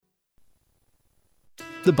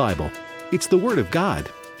The Bible. It's the Word of God,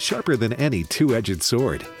 sharper than any two-edged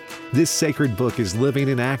sword. This sacred book is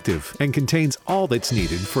living and active and contains all that's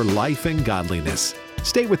needed for life and godliness.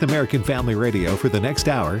 Stay with American Family Radio for the next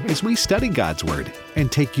hour as we study God's Word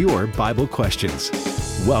and take your Bible questions.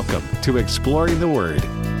 Welcome to Exploring the Word.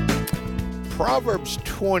 Proverbs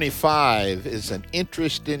 25 is an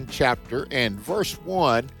interesting chapter, and verse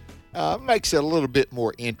 1 makes it a little bit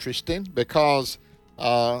more interesting because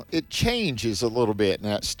it changes a little bit.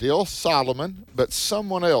 Now, it's still Solomon, but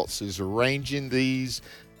someone else is arranging these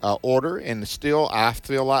order, and still, I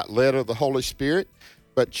feel like, led of the Holy Spirit.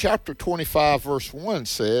 But chapter 25, verse 1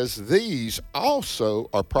 says, "These also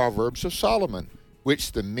are Proverbs of Solomon,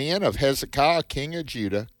 which the men of Hezekiah, king of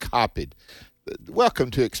Judah, copied." Welcome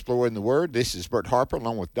to Exploring the Word. This is Bert Harper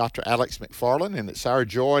along with Dr. Alex McFarland, and it's our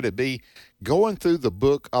joy to be going through the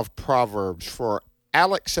book of Proverbs for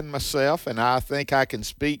Alex and myself, and I think I can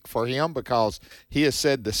speak for him because he has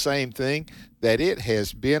said the same thing, that it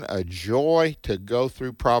has been a joy to go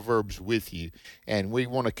through Proverbs with you, and we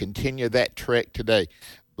want to continue that trek today.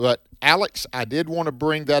 But Alex, I did want to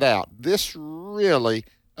bring that out. This really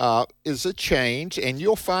is a change, and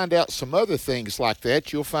you'll find out some other things like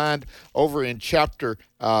that. You'll find over in chapter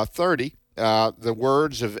 30 the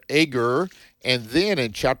words of Agur, and then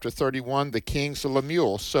in chapter 31 the kings of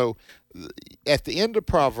Lemuel. So at the end of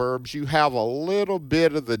Proverbs, you have a little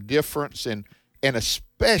bit of the difference, and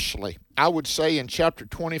especially, I would say, in chapter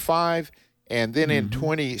 25 and then in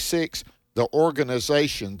 26, the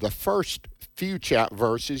organization. The first few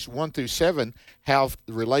verses, 1 through 7, have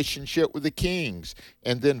the relationship with the kings,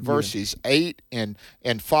 and then verses 8 and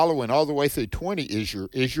following all the way through 20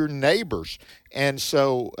 is your neighbors. And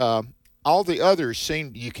so all the others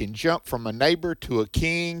seem, you can jump from a neighbor to a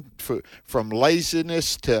king, from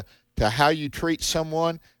laziness to how you treat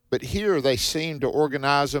someone, but here they seem to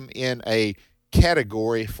organize them in a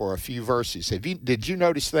category for a few verses. Did you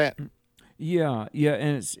notice that? Yeah,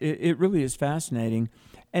 and it really is fascinating.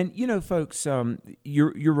 And you know, folks,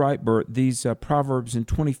 you're right, Bert. These Proverbs in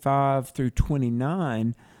 25 through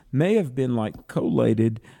 29 may have been like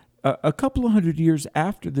collated a couple of hundred years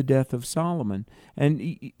after the death of Solomon.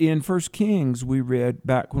 And in 1 Kings, we read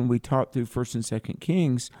back when we taught through 1 and 2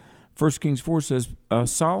 Kings. 1 Kings 4 says,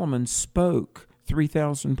 Solomon spoke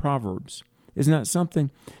 3,000 proverbs. Isn't that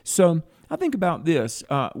something? So I think about this.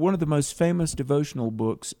 One of the most famous devotional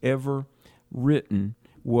books ever written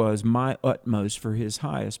was My Utmost for His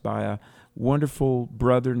Highest by a wonderful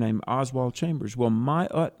brother named Oswald Chambers. Well, My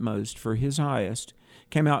Utmost for His Highest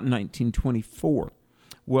came out in 1924.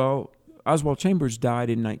 Well, Oswald Chambers died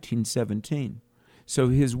in 1917. So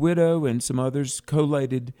his widow and some others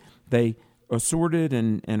collated, they assorted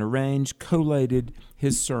and arranged, collated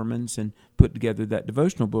his sermons and put together that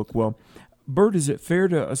devotional book. Well, Bert, is it fair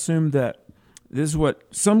to assume that this is what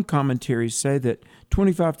some commentaries say, that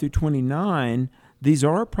 25 through 29, these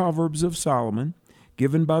are Proverbs of Solomon,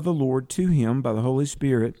 given by the Lord to him by the Holy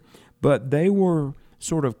Spirit, but they were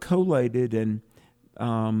sort of collated and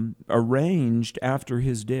arranged after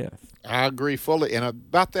his death? I agree fully. And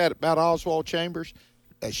about Oswald Chambers,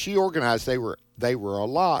 she organized, they were a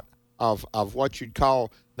lot of what you'd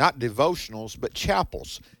call not devotionals, but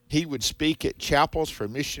chapels. He would speak at chapels for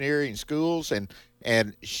missionary and schools,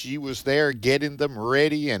 and she was there getting them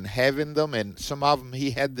ready and having them, and some of them he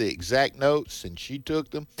had the exact notes, and she took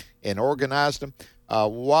them and organized them.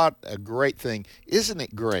 What a great thing. Isn't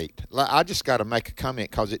it great? I just got to make a comment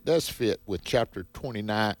because it does fit with chapter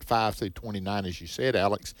 29, 5 through 29, as you said,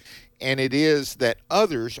 Alex, and it is that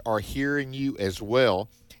others are hearing you as well.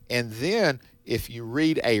 And then if you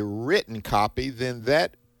read a written copy, then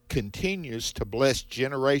that continues to bless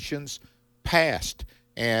generations past.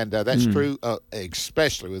 And that's true,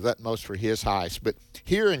 especially with Utmost for His Highest. But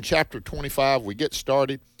here in chapter 25, we get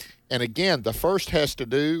started. And again, the first has to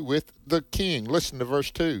do with the king. Listen to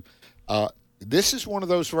verse 2. This is one of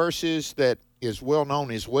those verses that is well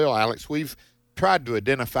known as well, Alex. We've tried to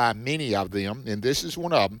identify many of them, and this is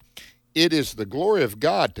one of them. "It is the glory of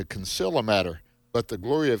God to conceal a matter, but the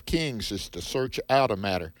glory of kings is to search out a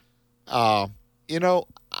matter."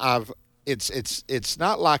 It's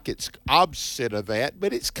not like it's opposite of that,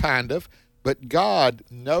 but it's kind of. But God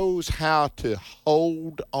knows how to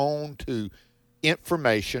hold on to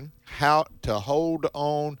information, how to hold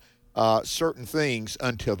on certain things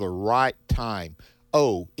until the right time.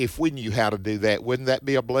 Oh, if we knew how to do that, wouldn't that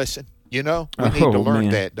be a blessing? We need to learn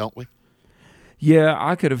that, don't we? Yeah,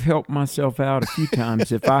 I could have helped myself out a few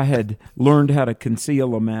times if I had learned how to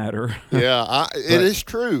conceal a matter. Yeah, it is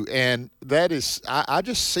true. And that is, I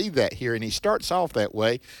just see that here. And he starts off that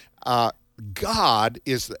way. God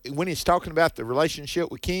is, when he's talking about the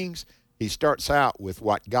relationship with kings, he starts out with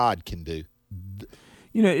what God can do.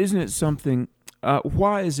 Isn't it something?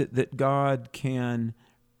 Why is it that God can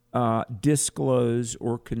disclose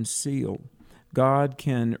or conceal? God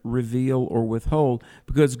can reveal or withhold,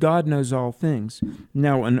 because God knows all things.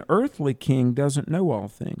 Now, an earthly king doesn't know all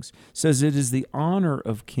things. It says it is the honor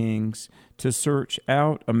of kings to search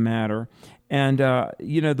out a matter. And,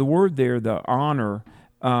 the word there, the honor,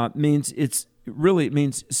 means it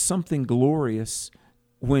means something glorious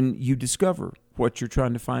when you discover what you're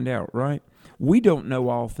trying to find out, right? We don't know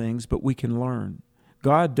all things, but we can learn.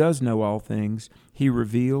 God does know all things. He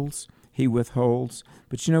reveals, he withholds.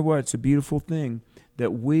 But you know what? It's a beautiful thing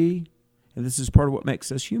that we, and this is part of what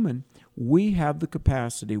makes us human, we have the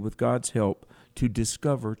capacity with God's help to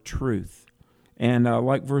discover truth. And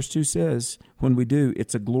like verse 2 says, when we do,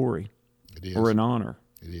 it's a glory or an honor.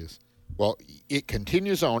 It is. Well, it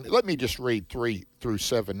continues on. Let me just read 3 through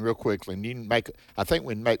 7 real quickly. And you can I think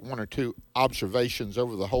we can make 1 or 2 observations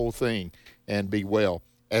over the whole thing and be well.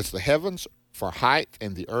 As the heavens for height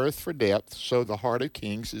and the earth for depth, so the heart of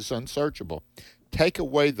kings is unsearchable. Take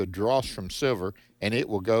away the dross from silver, and it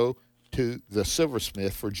will go to the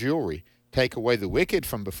silversmith for jewelry. Take away the wicked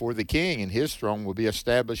from before the king, and his throne will be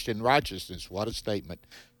established in righteousness. What a statement.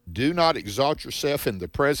 Do not exalt yourself in the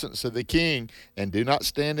presence of the king, and do not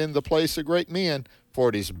stand in the place of great men, for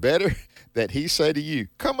it is better that he say to you,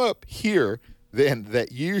 come up here, than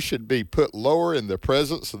that you should be put lower in the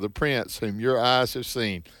presence of the prince whom your eyes have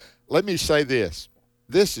seen. Let me say this.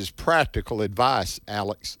 This is practical advice,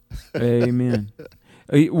 Alex. Amen.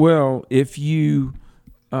 Well, if you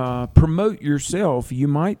promote yourself, you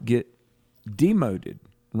might get demoted,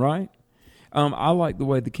 right? I like the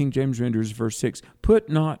way the King James renders verse 6. Put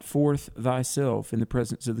not forth thyself in the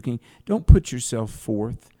presence of the king. Don't put yourself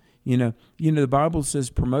forth. The Bible says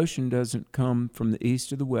promotion doesn't come from the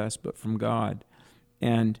east or the west, but from God.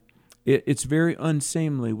 And it's very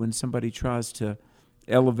unseemly when somebody tries to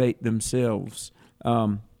elevate themselves.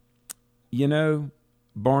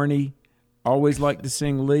 Barney always liked to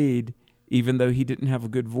sing lead, even though he didn't have a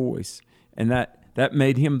good voice. And that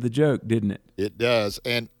made him the joke, didn't it? It does.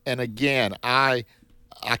 And again, I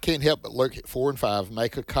can't help but look at 4 and 5,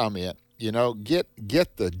 make a comment. Get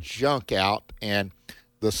the junk out and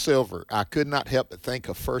the silver. I could not help but think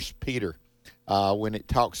of 1 Peter when it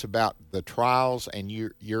talks about the trials and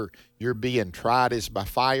you're being tried as by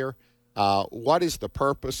fire. What is the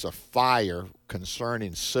purpose of fire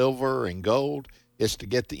concerning silver and gold? Is to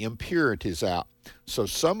get the impurities out. So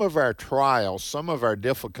some of our trials, some of our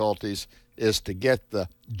difficulties is to get the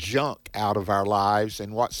junk out of our lives,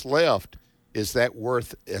 and what's left is that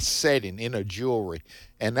worth a setting in a jewelry.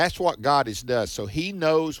 And that's what God has done. So he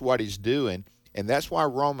knows what he's doing, and that's why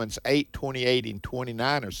Romans 8:28 and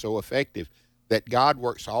 29 are so effective, that God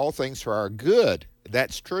works all things for our good.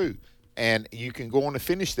 That's true. And you can go on to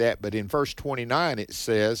finish that, but in verse 29 it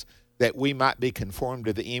says that we might be conformed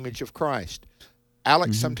to the image of Christ.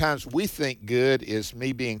 Alex, sometimes we think good is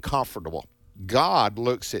me being comfortable. God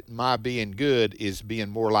looks at my being good as being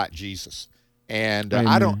more like Jesus. And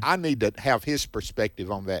I need to have his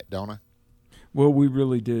perspective on that, don't I? Well, we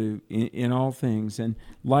really do in all things. And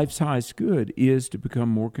life's highest good is to become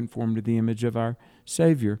more conformed to the image of our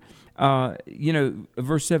Savior.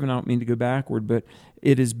 Verse 7, I don't mean to go backward, but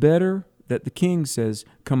it is better that the king says,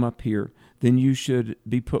 come up here, then you should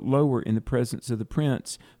be put lower in the presence of the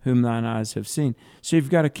prince whom thine eyes have seen. So you've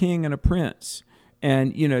got a king and a prince.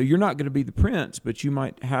 And, you're not going to be the prince, but you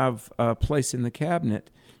might have a place in the cabinet.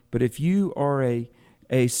 But if you are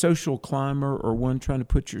a social climber or one trying to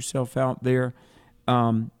put yourself out there,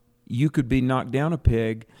 you could be knocked down a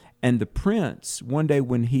peg. And the prince, one day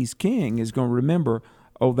when he's king, is going to remember,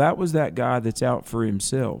 oh, that was that guy that's out for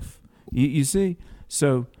himself. You see?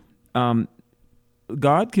 So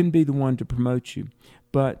God can be the one to promote you.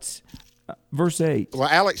 But verse 8. Well,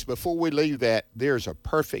 Alex, before we leave that, there's a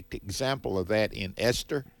perfect example of that in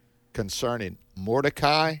Esther concerning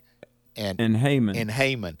Mordecai and Haman.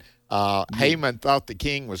 Haman thought the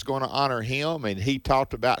king was going to honor him, and he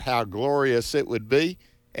talked about how glorious it would be.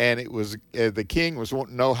 And it was the king was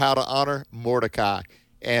wanting to know how to honor Mordecai.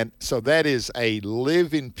 And so that is a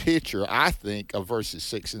living picture, I think, of verses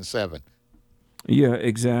 6 and 7. Yeah,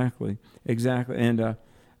 exactly. And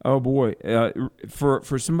oh boy,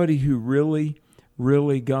 for somebody who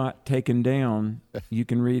really got taken down, you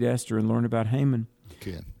can read Esther and learn about Haman.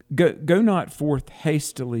 Okay. Go not forth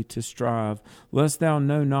hastily to strive, lest thou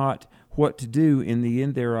know not what to do in the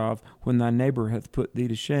end thereof, when thy neighbor hath put thee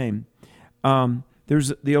to shame.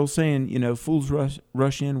 There's the old saying, fools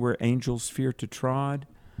rush in where angels fear to trod.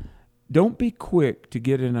 Don't be quick to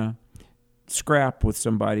get in a scrap with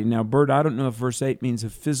somebody. Now, Bert, I don't know if verse 8 means a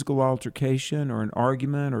physical altercation or an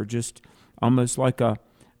argument or just almost like a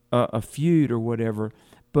feud or whatever,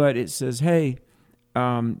 but it says, hey,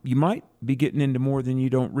 you might be getting into more than you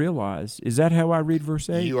don't realize. Is that how I read verse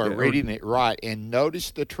 8? You are reading it right. And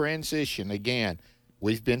notice the transition again.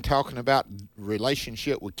 We've been talking about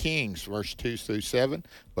relationship with kings, verse 2 through 7,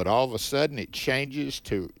 but all of a sudden it changes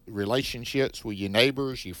to relationships with your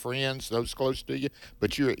neighbors, your friends, those close to you.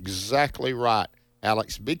 But you're exactly right,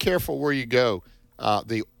 Alex. Be careful where you go.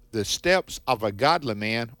 The steps of a godly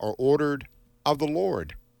man are ordered of the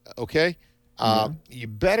Lord, okay? You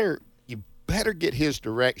better get his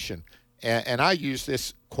direction. And I use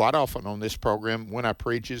this quite often on this program when I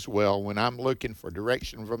preach as well, when I'm looking for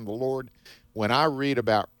direction from the Lord. When I read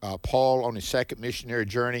about Paul on his second missionary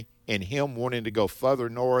journey and him wanting to go further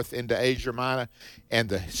north into Asia Minor, and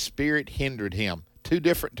the Spirit hindered him. 2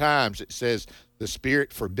 different times it says the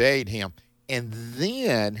Spirit forbade him. And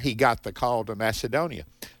then he got the call to Macedonia.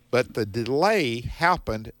 But the delay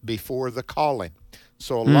happened before the calling.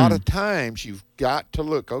 So a lot of times you've got to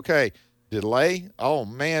look, okay, delay, oh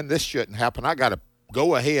man, this shouldn't happen. I got to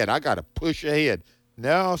go ahead. I got to push ahead.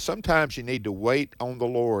 No, sometimes you need to wait on the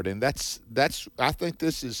Lord, and that's. I think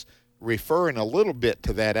this is referring a little bit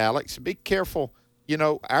to that, Alex. Be careful. You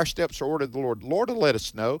know, our steps are ordered of the Lord. The Lord will let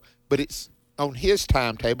us know, but it's on His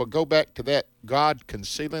timetable. Go back to that God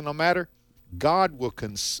concealing a matter. God will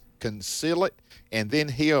conceal it, and then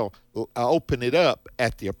He'll open it up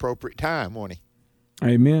at the appropriate time, won't He?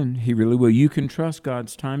 Amen. He really will. You can trust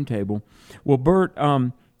God's timetable. Well, Bert,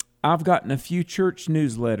 I've gotten a few church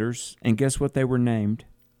newsletters, and guess what they were named?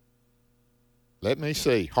 Let me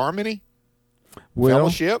see. Harmony? Well,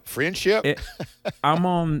 fellowship? Friendship? I'm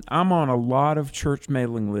on a lot of church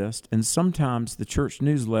mailing lists, and sometimes the church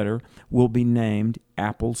newsletter will be named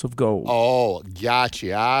Apples of Gold. Oh,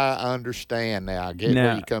 gotcha. I understand now. I get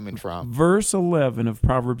where you're coming from. Verse 11 of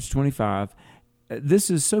Proverbs 25, this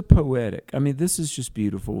is so poetic. I mean, this is just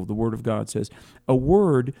beautiful. The Word of God says, a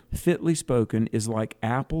word fitly spoken is like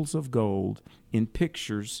apples of gold in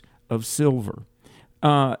pictures of silver.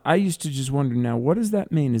 I used to just wonder, now, what does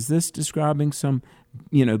that mean? Is this describing some,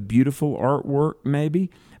 beautiful artwork maybe?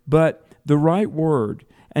 But the right word,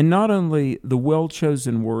 and not only the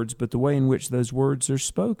well-chosen words, but the way in which those words are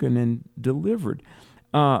spoken and delivered.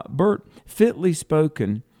 Bert, fitly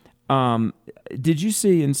spoken, did you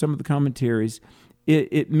see in some of the commentaries,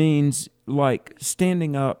 it means like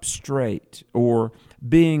standing up straight or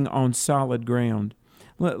being on solid ground.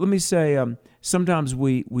 Let me say, sometimes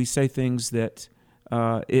we say things that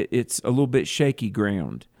it's a little bit shaky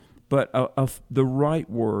ground, but the right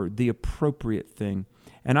word, the appropriate thing.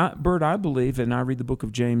 And Bert, I believe, and I read the book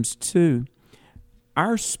of James too,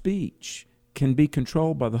 our speech can be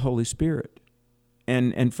controlled by the Holy Spirit.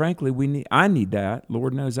 And frankly, I need that.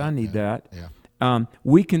 Lord knows I need that. Yeah.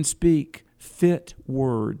 We can speak fit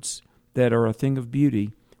words that are a thing of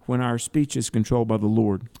beauty when our speech is controlled by the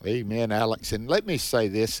Lord. Amen, Alex. And let me say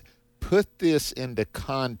this. Put this into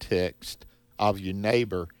context of your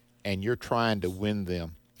neighbor, and you're trying to win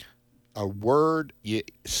them. A word,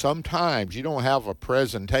 sometimes you don't have a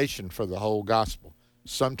presentation for the whole gospel.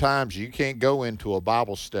 Sometimes you can't go into a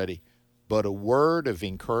Bible study. But a word of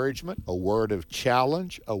encouragement, a word of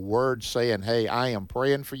challenge, a word saying, hey, I am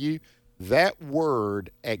praying for you, that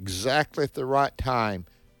word exactly at the right time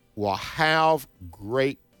will have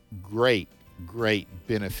great, great, great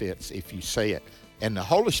benefits if you say it. And the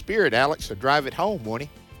Holy Spirit, Alex, will drive it home, won't He?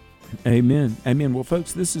 Amen. Amen. Well,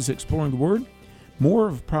 folks, this is Exploring the Word. More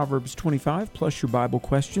of Proverbs 25, plus your Bible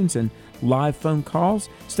questions and live phone calls.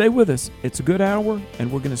 Stay with us. It's a good hour,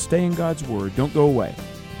 and we're going to stay in God's Word. Don't go away.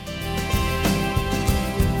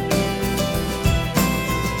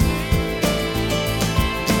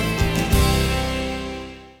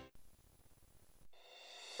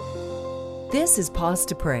 This is Pause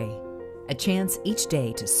to Pray, a chance each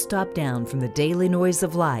day to stop down from the daily noise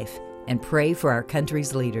of life and pray for our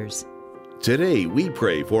country's leaders. Today, we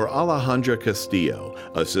pray for Alejandra Castillo,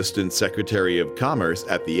 Assistant Secretary of Commerce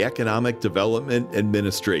at the Economic Development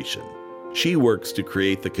Administration. She works to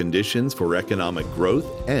create the conditions for economic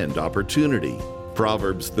growth and opportunity.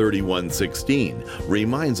 Proverbs 31:16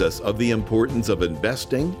 reminds us of the importance of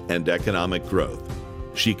investing and economic growth.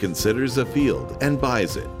 She considers a field and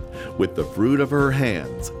buys it. With the fruit of her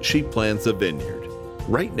hands, she plants a vineyard.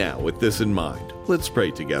 Right now, with this in mind, let's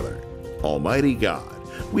pray together. Almighty God,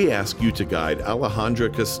 we ask you to guide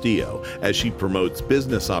Alejandra Castillo as she promotes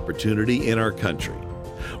business opportunity in our country.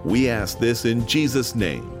 We ask this in Jesus'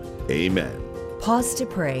 name. Amen. Pause to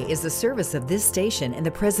Pray is the service of this station and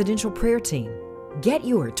the Presidential Prayer Team. Get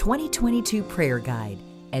your 2022 prayer guide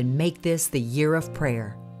and make this the year of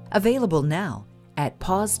prayer. Available now at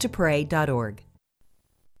pausetopray.org.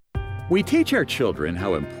 We teach our children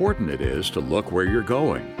how important it is to look where you're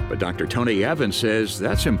going. But Dr. Tony Evans says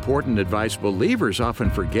that's important advice believers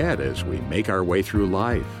often forget as we make our way through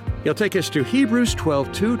life. He'll take us to Hebrews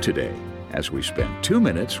 12:2 today as we spend 2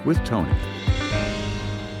 minutes with Tony.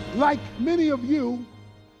 Like many of you,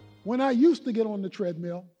 when I used to get on the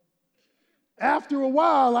treadmill, after a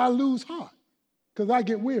while I lose heart because I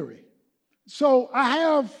get weary. So I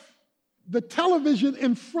have the television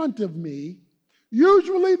in front of me,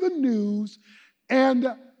 usually the news,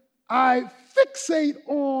 and I fixate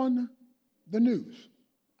on the news.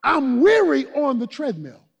 I'm weary on the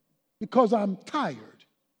treadmill because I'm tired.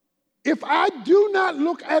 If I do not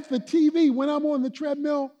look at the TV when I'm on the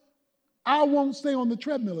treadmill, I won't stay on the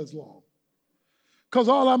treadmill as long because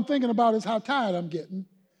all I'm thinking about is how tired I'm getting,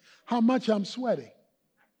 how much I'm sweating.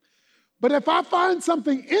 But if I find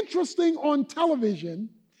something interesting on television,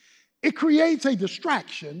 it creates a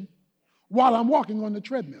distraction while I'm walking on the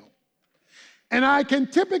treadmill. And I can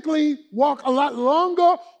typically walk a lot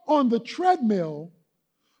longer on the treadmill,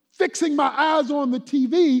 fixing my eyes on the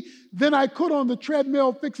TV, than I could on the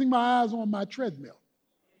treadmill, fixing my eyes on my treadmill.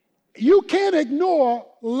 You can't ignore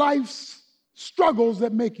life's struggles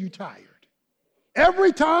that make you tired.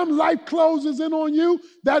 Every time life closes in on you,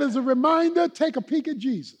 that is a reminder, take a peek at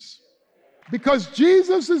Jesus. Because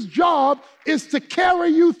Jesus' job is to carry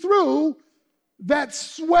you through that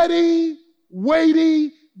sweaty,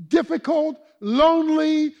 weighty, difficult,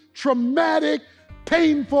 lonely, traumatic,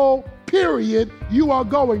 painful period you are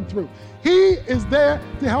going through. He is there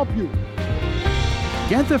to help you.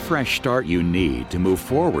 Get the fresh start you need to move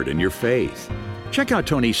forward in your faith. Check out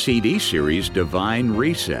Tony's CD series, Divine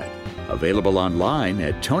Reset, available online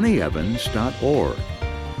at tonyevans.org.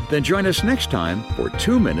 Then join us next time for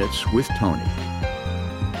 2 Minutes with Tony.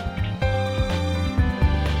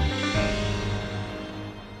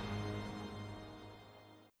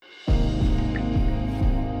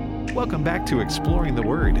 Welcome back to Exploring the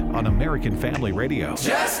Word on American Family Radio.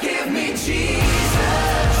 Just give me Jesus.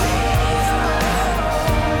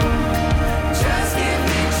 Just give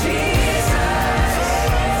me Jesus.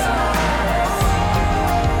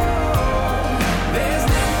 There's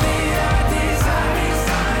nothing I desire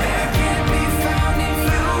that can't be found in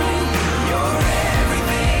you. You're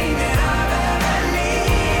everything that I've ever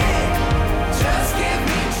needed. Just give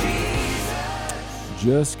me Jesus.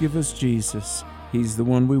 Just give us Jesus. He's the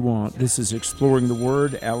one we want. This is Exploring the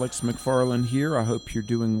Word. Alex McFarland here. I hope you're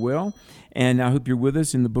doing well, and I hope you're with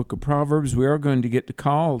us in the book of Proverbs. We are going to get to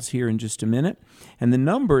calls here in just a minute. And the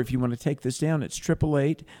number, if you want to take this down, it's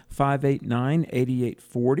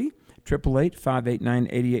 888-589-8840.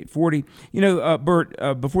 888-589-8840. You know, Bert,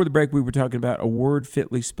 before the break, we were talking about a word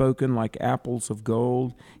fitly spoken like apples of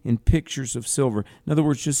gold in pictures of silver. In other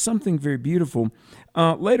words, just something very beautiful.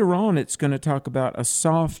 Later on, it's going to talk about a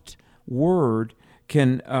soft word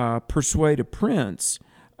can persuade a prince.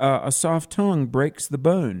 A soft tongue breaks the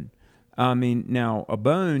bone. I mean, now, a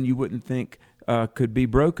bone you wouldn't think could be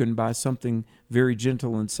broken by something very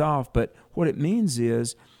gentle and soft, but what it means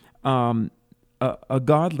is a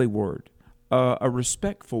godly word, a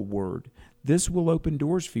respectful word. This will open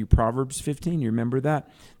doors for you. Proverbs 15, you remember that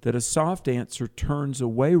a soft answer turns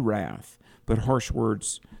away wrath, but harsh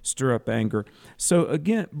words stir up anger. So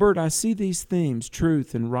again, Bert, I see these themes,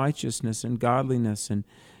 truth and righteousness and godliness and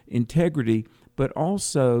integrity, but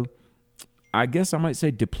also, I guess I might say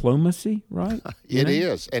diplomacy, right? It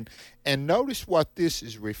is. And notice what this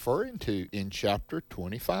is referring to in chapter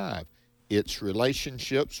 25. It's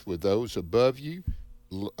relationships with those above you,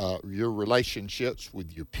 your relationships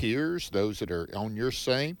with your peers, those that are on your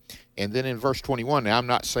same. And then in verse 21, now I'm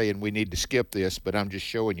not saying we need to skip this, but I'm just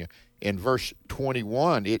showing you. In verse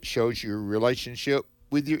 21, it shows your relationship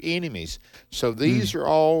with your enemies. So these are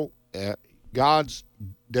all God's.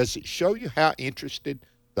 Does it show you how interested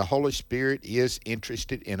the Holy Spirit is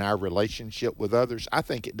interested in our relationship with others? I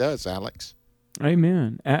think it does, Alex.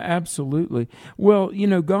 Amen. Absolutely. Well, you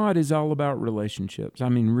know, God is all about relationships. I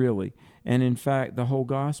mean, really. And in fact, the whole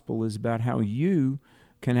gospel is about how you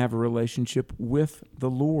can have a relationship with the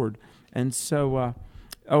Lord. And so,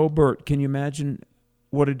 Bert, can you imagine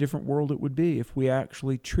what a different world it would be if we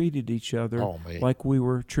actually treated each other like we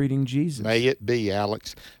were treating Jesus? May it be,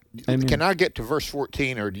 Alex. Amen. Can I get to verse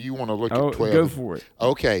 14, or do you want to look at 12? Go for it.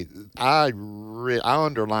 Okay. I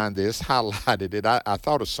underlined this, highlighted it. I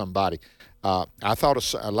thought of somebody.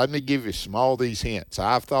 Let me give you all these hints.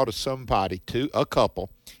 I've thought of somebody, a couple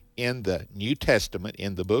in the New Testament,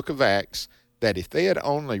 in the book of Acts, that if they had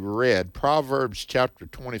only read Proverbs chapter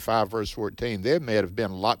 25, verse 14, they may have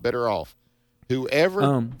been a lot better off.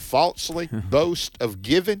 Whoever falsely boasts of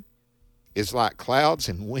giving is like clouds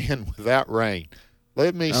and wind without rain.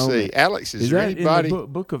 Let me see. Alex, is there that anybody? in the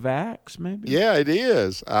book of Acts, maybe? Yeah, it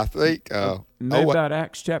is. I think. Maybe about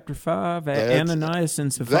Acts chapter 5, Ananias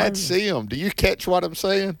and Sapphira. That's him. Do you catch what I'm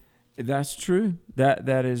saying? That's true.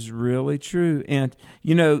 That is really true. And,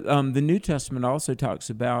 the New Testament also talks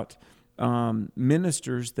about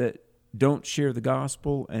ministers that don't share the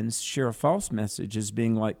gospel and share a false message as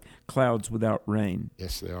being like clouds without rain.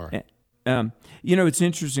 Yes, they are. It's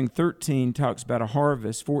interesting. 13 talks about a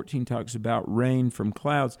harvest. 14 talks about rain from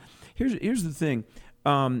clouds. Here's the thing.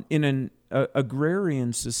 In an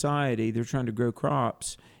agrarian society, they're trying to grow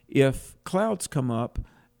crops. If clouds come up,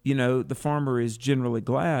 the farmer is generally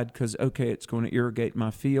glad because, okay, it's going to irrigate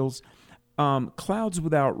my fields. Clouds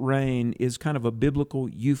without rain is kind of a biblical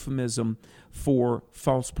euphemism for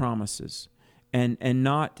false promises and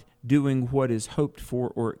not doing what is hoped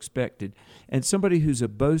for or expected. And somebody who's a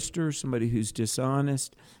boaster, somebody who's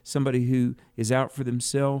dishonest, somebody who is out for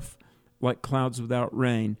themselves, like clouds without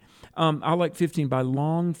rain. I like 15, by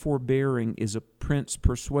long forbearing is a prince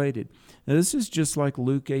persuaded. Now this is just like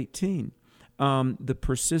Luke 18, the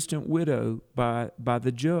persistent widow by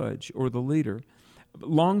the judge or the leader.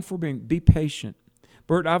 Long forbearing, be patient.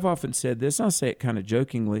 Bert, I've often said this, I say it kind of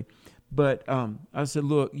jokingly, but I said,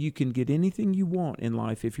 look, you can get anything you want in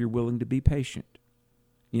life if you're willing to be patient,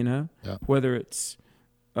 whether it's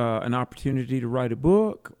an opportunity to write a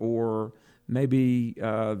book or maybe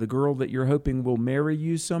the girl that you're hoping will marry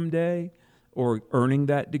you someday or earning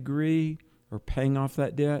that degree or paying off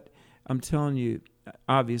that debt. I'm telling you,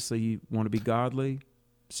 obviously you want to be godly,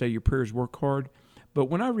 say your prayers, work hard. But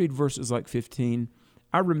when I read verses like 15,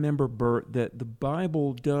 I remember, Bert, that the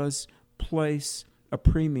Bible does place a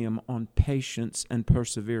premium on patience and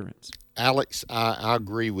perseverance. Alex, I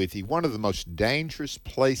agree with you. One of the most dangerous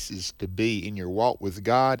places to be in your walk with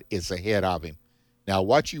God is ahead of Him. Now,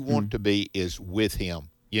 what you want to be is with Him.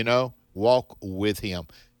 Walk with Him.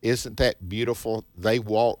 Isn't that beautiful?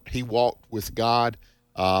 He walked with God,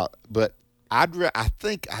 but I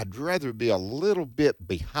think I'd rather be a little bit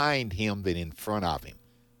behind Him than in front of Him.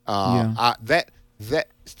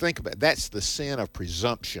 Think about it. That's the sin of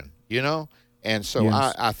presumption, And so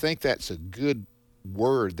Yes. I think that's a good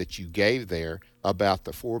word that you gave there about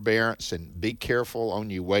the forbearance and be careful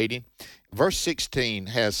on you waiting. Verse 16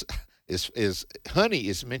 is honey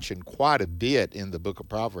is mentioned quite a bit in the book of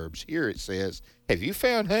Proverbs. Here it says, "Have you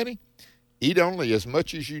found honey? Eat only as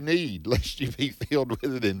much as you need, lest you be filled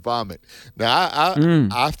with it and vomit." Now,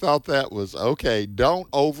 I thought that was okay.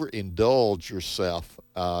 Don't overindulge yourself.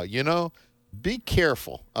 Be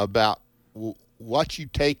careful about what you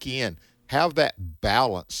take in. Have that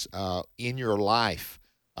balance in your life,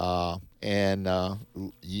 and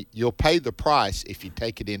you'll pay the price if you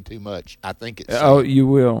take it in too much. I think it's. Oh, you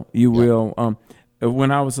will. You will.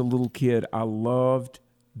 When I was a little kid, I loved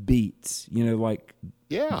beets.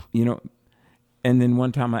 And then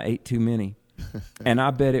one time I ate too many, and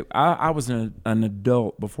I bet I was an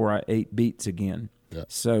adult before I ate beets again. Yeah.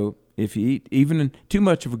 So if you eat even too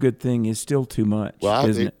much of a good thing is still too much. Well,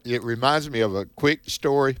 isn't it reminds me of a quick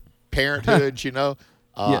story. Parenthood,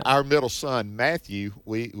 Our middle son, Matthew,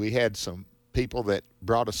 we had some people that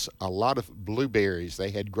brought us a lot of blueberries. They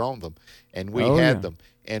had grown them, and we had them.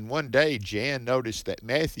 And one day, Jan noticed that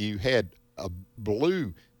Matthew had a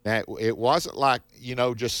blue. Now, it wasn't like,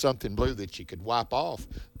 just something blue that you could wipe off,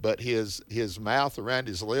 but his mouth around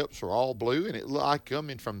his lips were all blue, and it looked like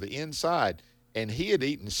coming from the inside. And he had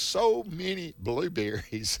eaten so many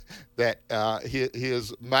blueberries that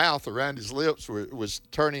his mouth around his lips was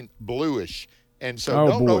turning bluish. And so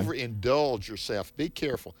don't overindulge yourself. Be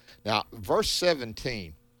careful. Now, verse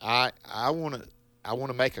 17, I want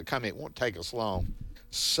to make a comment. It won't take us long.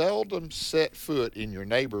 "Seldom set foot in your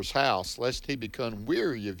neighbor's house, lest he become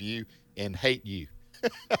weary of you and hate you."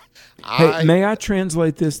 Hey, may I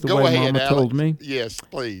translate this the way ahead, Mama Alex. told me? Yes,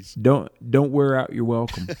 please. Don't wear out your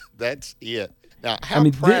welcome. That's it. Now, how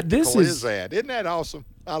practical is that? Isn't that awesome?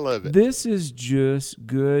 I love it. This is just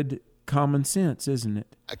good common sense, isn't it?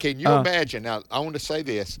 Can you imagine? Now, I want to say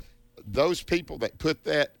this. Those people that put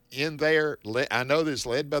that in there, I know this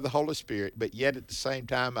led by the Holy Spirit, but yet at the same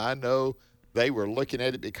time, I know they were looking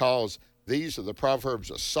at it because these are the Proverbs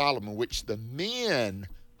of Solomon, which the men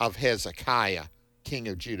of Hezekiah, king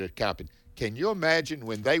of Judah, copied. Can you imagine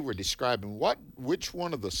when they were describing which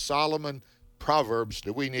one of the Solomon Proverbs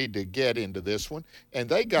do we need to get into this one? And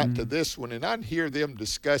they got to this one, and I'd hear them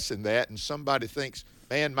discussing that, and somebody thinks,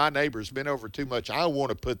 man, my neighbor's been over too much. I want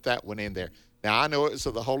to put that one in there. Now, I know it's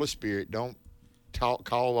of the Holy Spirit. Don't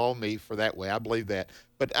call on me for that way. I believe that.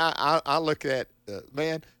 But I look at,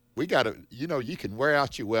 man, we got to, you can wear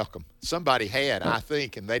out your welcome. Somebody had, I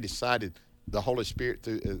think, and they decided the Holy Spirit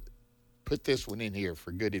to put this one in here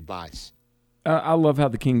for good advice. I love how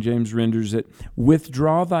the King James renders it.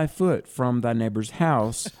 Withdraw thy foot from thy neighbor's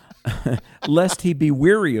house, lest he be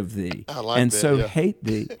weary of thee, and so hate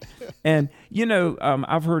thee. And,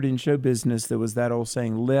 I've heard in show business there was that old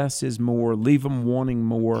saying, less is more, leave them wanting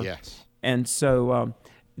more. Yes. And so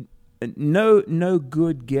no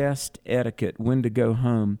good guest etiquette when to go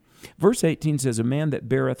home. Verse 18 says, a man that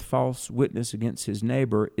beareth false witness against his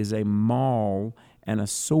neighbor is a maul and a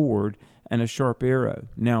sword and a sharp arrow.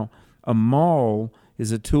 Now, a maul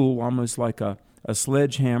is a tool almost like a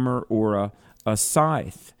sledgehammer or a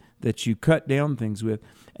scythe that you cut down things with.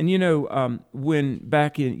 And when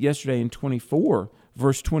back in yesterday in 24,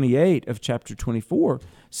 verse 28 of chapter 24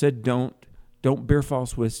 said, don't bear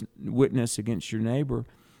false witness against your neighbor.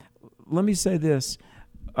 Let me say this,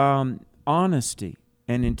 honesty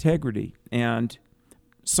and integrity. And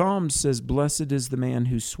Psalms says, blessed is the man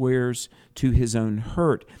who swears to his own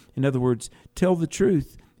hurt. In other words, tell the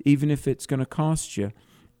truth, even if it's going to cost you.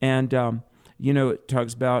 And, it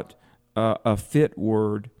talks about a fit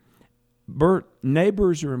word. Bert,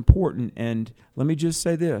 neighbors are important. And let me just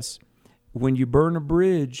say this. When you burn a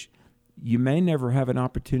bridge, you may never have an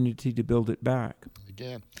opportunity to build it back.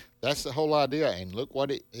 Again, that's the whole idea. And look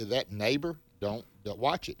what that neighbor, don't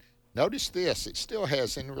watch it. Notice this. It still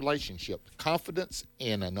has in relationship. Confidence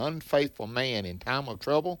in an unfaithful man in time of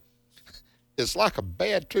trouble. It's like a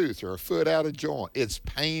bad tooth or a foot out of joint. It's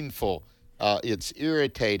painful. It's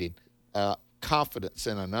irritating. Confidence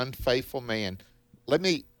in an unfaithful man.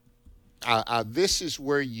 This is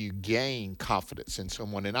where you gain confidence in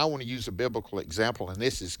someone. And I want to use a biblical example, and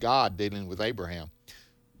this is God dealing with Abraham.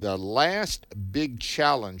 The last big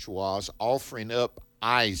challenge was offering up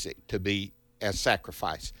Isaac to be as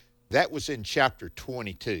sacrifice. That was in chapter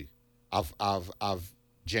 22 of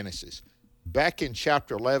Genesis. Back in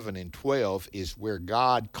chapter 11 and 12 is where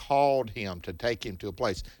God called him to take him to a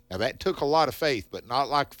place. Now, that took a lot of faith, but not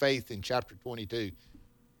like faith in chapter 22.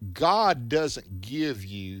 God doesn't give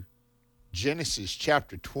you Genesis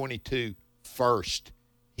chapter 22 first.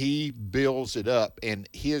 He builds it up, and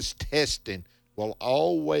his testing will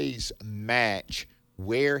always match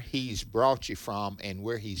where he's brought you from and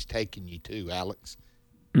where he's taken you to, Alex.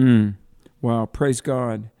 Wow, praise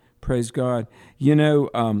God. Praise God.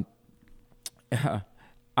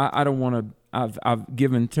 I don't want to, I've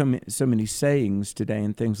given so many sayings today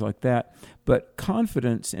and things like that, but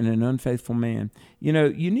confidence in an unfaithful man, you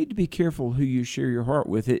need to be careful who you share your heart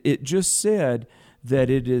with. It just said that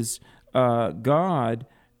it is God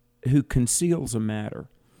who conceals a matter.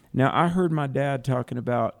 Now, I heard my dad talking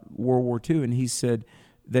about World War II, and he said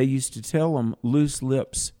they used to tell him loose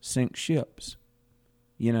lips sink ships.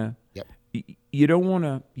 Yep. You don't want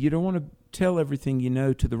to tell everything you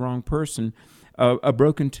know to the wrong person. A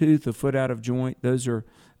broken tooth, a foot out of joint, those are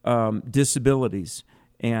disabilities.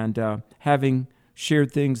 And having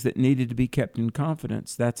shared things that needed to be kept in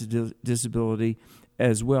confidence, that's a disability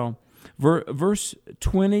as well. Verse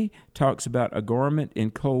 20 talks about a garment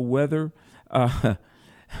in cold weather.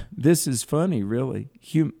 This is funny, really,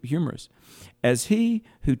 humorous. As he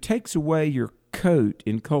who takes away your coat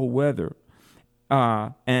in cold weather,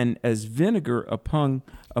 and as vinegar upon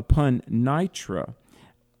nitra,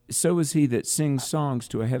 so is he that sings songs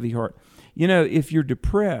to a heavy heart. If you're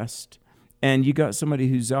depressed and you got somebody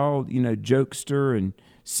who's all, jokester and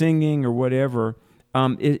singing or whatever,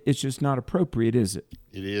 it's just not appropriate, is it?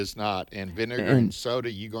 It is not. And vinegar and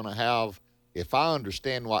soda, you're going to have, if I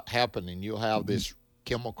understand what happened, and you'll have this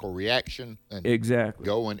chemical reaction and exactly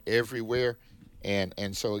going everywhere. And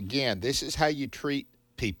so, again, this is how you treat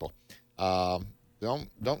people.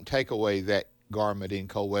 Don't take away that garment in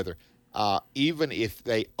cold weather. Even if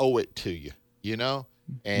they owe it to you,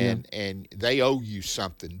 and they owe you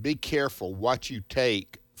something. Be careful what you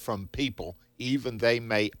take from people. Even they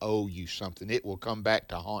may owe you something. It will come back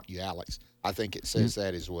to haunt you, Alex. I think it says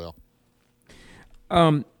that as well.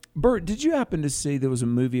 Bert, did you happen to see there was a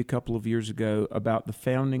movie a couple of years ago about the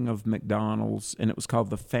founding of McDonald's, and it was called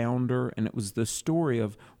The Founder, and it was the story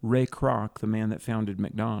of Ray Kroc, the man that founded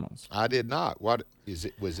McDonald's? I did not. What is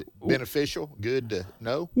it? Was it beneficial? Good to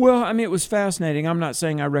know? Well, it was fascinating. I'm not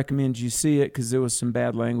saying I recommend you see it because there was some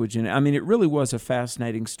bad language in it. It really was a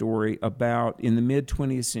fascinating story about, in the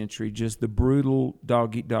mid-20th century, just the brutal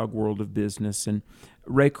dog-eat-dog world of business. And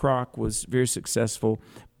Ray Kroc was very successful,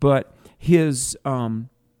 but his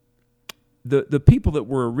the people that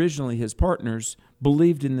were originally his partners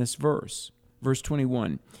believed in this verse. Verse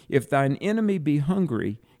 21, if thine enemy be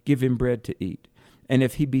hungry, give him bread to eat. And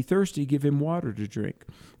if he be thirsty, give him water to drink.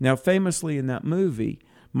 Now, famously in that movie,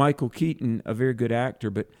 Michael Keaton, a very good actor,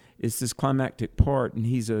 but it's this climactic part, and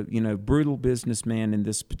he's a brutal businessman in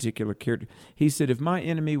this particular character. He said, if my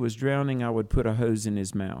enemy was drowning, I would put a hose in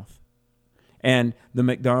his mouth. And the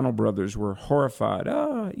McDonald brothers were horrified,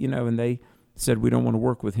 and they said, we don't want to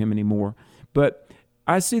work with him anymore. But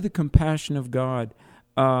I see the compassion of God.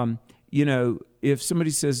 If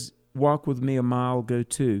somebody says, walk with me a mile, go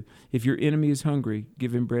 2. If your enemy is hungry,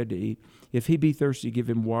 give him bread to eat. If he be thirsty, give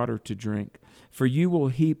him water to drink. For you will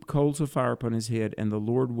heap coals of fire upon his head, and the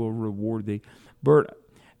Lord will reward thee. Bert,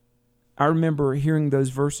 I remember hearing those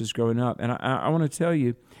verses growing up, and I want to tell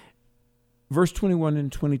you, verse 21 and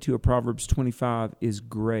 22 of Proverbs 25 is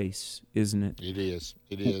grace, isn't it? It is.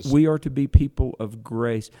 It is. We are to be people of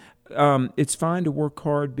grace. It's fine to work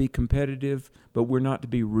hard, be competitive, but we're not to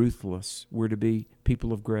be ruthless. We're to be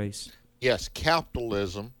people of grace. Yes,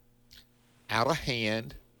 capitalism, out of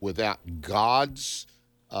hand, without God's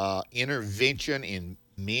intervention in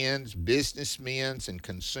businessmen's and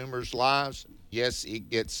consumers' lives, yes, it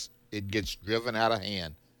gets driven out of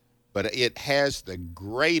hand. But it has the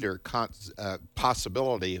greater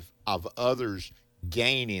possibility of others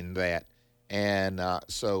gaining that, and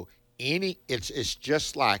so it's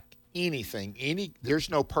just like anything. There's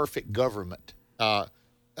no perfect government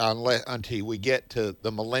until we get to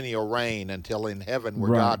the millennial reign, until in heaven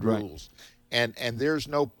where God rules, and there's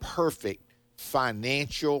no perfect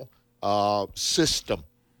financial system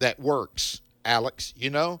that works, Alex.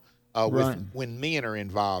 When men are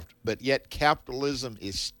involved, but yet capitalism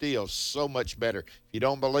is still so much better. If you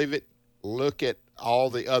don't believe it, look at all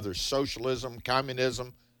the other socialism,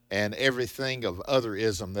 communism, and everything of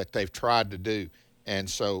otherism that they've tried to do. And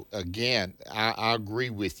so, again, I agree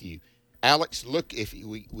with you. Alex, look, if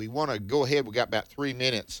we want to go ahead, we got about 3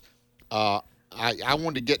 minutes. I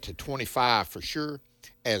wanted to get to 25 for sure.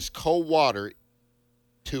 As cold water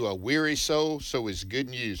to a weary soul, so is good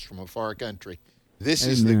news from a far country. This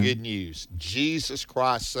is the good news. Jesus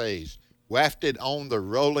Christ saves. Wafted on the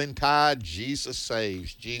rolling tide, Jesus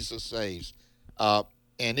saves. Jesus saves. And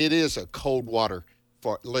it is a cold water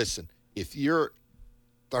listen, if you're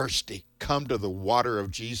thirsty, come to the water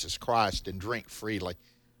of Jesus Christ and drink freely.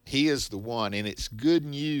 He is the one, and it's good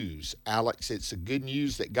news, Alex. It's a good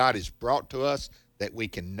news that God has brought to us, that we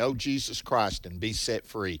can know Jesus Christ and be set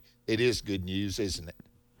free. It is good news, isn't it?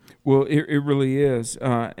 Well, it really is.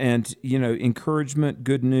 And, encouragement,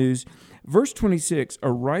 good news. Verse 26,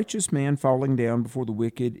 a righteous man falling down before the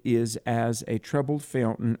wicked is as a troubled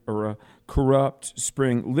fountain or a corrupt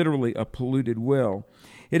spring, literally a polluted well.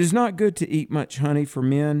 It is not good to eat much honey, for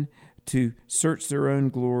men to search their own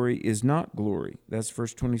glory is not glory. That's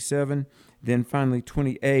verse 27. Then finally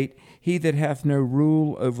 28, he that hath no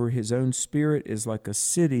rule over his own spirit is like a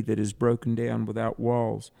city that is broken down without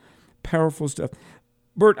walls. Powerful stuff.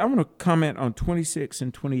 Bert, I want to comment on 26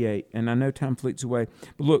 and 28, and I know time fleets away.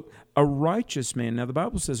 But look, a righteous man, now the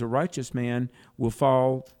Bible says a righteous man will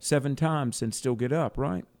fall 7 times and still get up,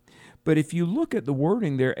 right? But if you look at the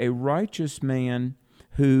wording there, a righteous man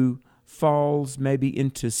who falls maybe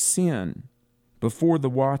into sin before the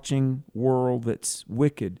watching world that's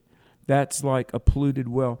wicked, that's like a polluted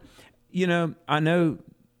well. I know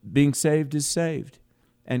being saved is saved,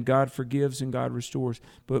 and God forgives and God restores.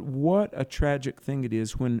 But what a tragic thing it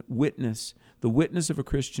is when the witness of a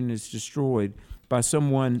Christian is destroyed by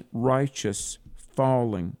someone righteous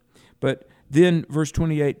falling. But then verse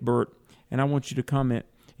 28, Bert, and I want you to comment,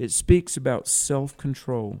 it speaks about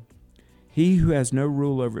self-control. He who has no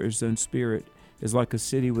rule over his own spirit is like a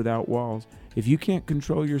city without walls. If you can't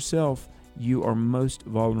control yourself, you are most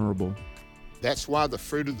vulnerable. That's why the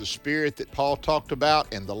fruit of the Spirit that Paul talked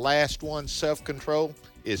about, and the last one, self-control,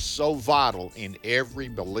 is so vital in every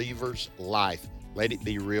believer's life. Let it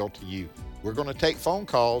be real to you. We're going to take phone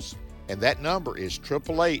calls, and that number is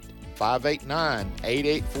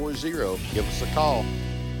 888-589-8840. Give us a call.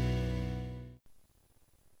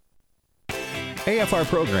 AFR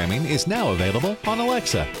programming is now available on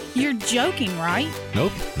Alexa. You're joking, right?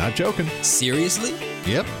 Nope, not joking. Seriously?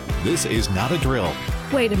 Yep, this is not a drill.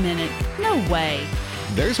 Wait a minute. No way.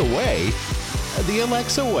 There's a way, the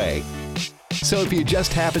Alexa way. So if you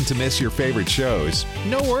just happen to miss your favorite shows,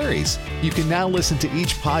 no worries. You can now listen to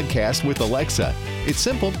each podcast with Alexa. It's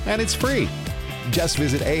simple and it's free. Just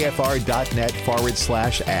visit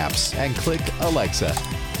afr.net/apps and click Alexa.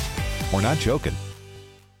 We're not joking.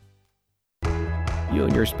 You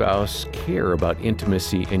and your spouse care about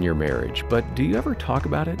intimacy in your marriage, but do you ever talk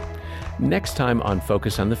about it? Next time on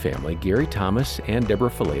Focus on the Family, Gary Thomas and Deborah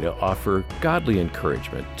Fileta offer godly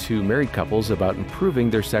encouragement to married couples about improving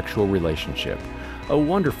their sexual relationship. A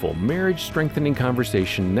wonderful marriage-strengthening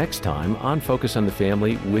conversation next time on Focus on the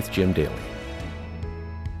Family with Jim Daly.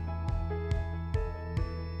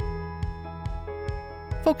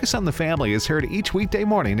 Focus on the Family is heard each weekday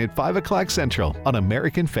morning at 5 o'clock Central on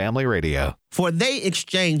American Family Radio. For they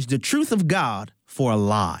exchanged the truth of God for a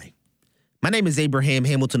lie. My name is Abraham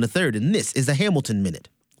Hamilton III, and this is the Hamilton Minute.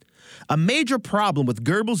 A major problem with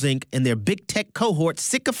Goebbels Inc. and their big tech cohort's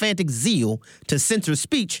sycophantic zeal to censor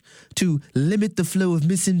speech to limit the flow of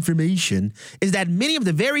misinformation is that many of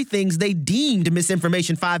the very things they deemed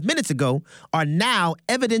misinformation 5 minutes ago are now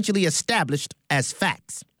evidentially established as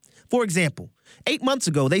facts. For example, 8 months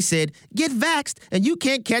ago they said, get vaxxed and you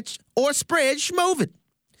can't catch or spread schmovid.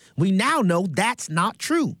 We now know that's not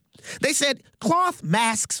true. They said cloth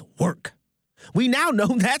masks work. We now know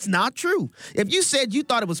that's not true. If you said you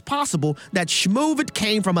thought it was possible that schmovid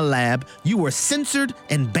came from a lab, you were censored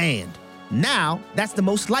and banned. Now, that's the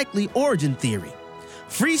most likely origin theory.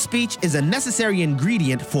 Free speech is a necessary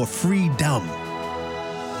ingredient for freedom.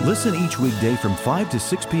 Listen each weekday from 5 to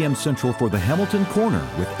 6 p.m. Central for the Hamilton Corner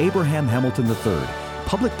with Abraham Hamilton III,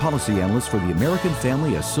 public policy analyst for the American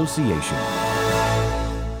Family Association.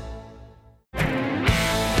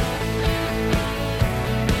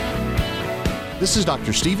 This is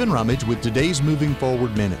Dr. Stephen Rummage with today's Moving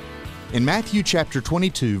Forward Minute. In Matthew chapter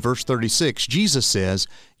 22, verse 36, Jesus says,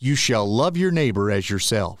 "You shall love your neighbor as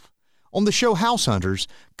yourself." On the show House Hunters,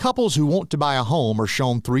 couples who want to buy a home are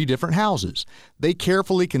shown 3 different houses. They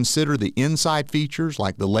carefully consider the inside features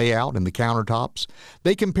like the layout and the countertops.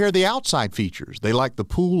 They compare the outside features. They like the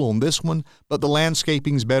pool on this one, but the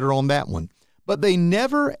landscaping's better on that one. But they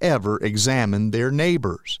never ever examine their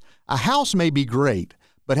neighbors. A house may be great,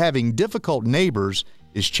 but having difficult neighbors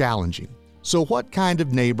is challenging. So what kind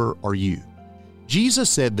of neighbor are you? Jesus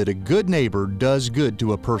said that a good neighbor does good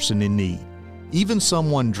to a person in need, even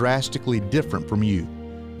someone drastically different from you.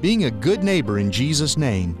 Being a good neighbor in Jesus'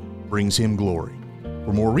 name brings Him glory.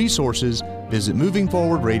 For more resources, visit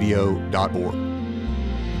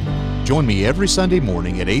movingforwardradio.org. Join me every Sunday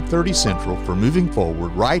morning at 8:30 Central for Moving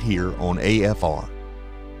Forward right here on AFR.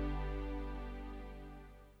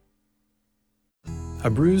 A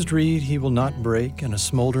bruised reed he will not break, and a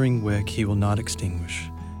smoldering wick he will not extinguish.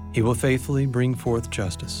 He will faithfully bring forth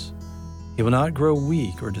justice. He will not grow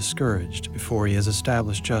weak or discouraged before he has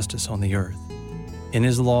established justice on the earth. In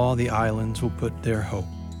his law the islands will put their hope.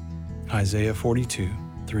 Isaiah 42,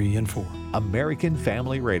 3 and 4. American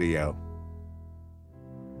Family Radio.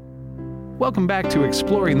 Welcome back to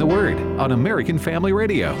Exploring the Word on American Family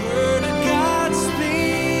Radio. Word of God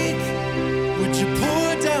speak, would you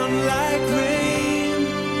pour down like rain,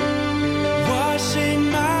 washing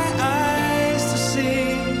my eyes to see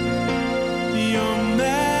your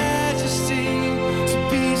majesty, to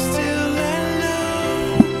be still and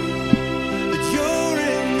know that you're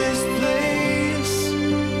in this place.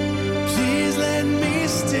 Please let me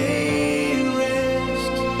stay and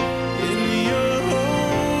rest in your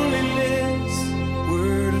holiness.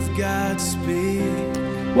 Word of God speak.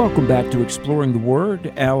 Welcome back to Exploring the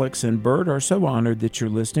Word. Alex and Bert are so honored that you're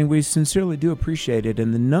listening. We sincerely do appreciate it.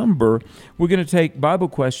 And the number, we're going to take Bible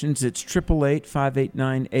questions. It's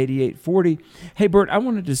 888-589-8840. Hey, Bert, I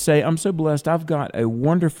wanted to say I'm so blessed. I've got a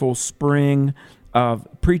wonderful spring of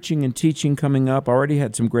preaching and teaching coming up. I already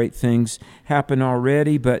had some great things happen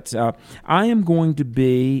already, but I am going to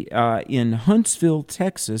be in Huntsville,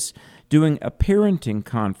 Texas, doing a parenting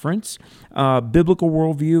conference, Biblical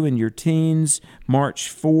Worldview in Your Teens, March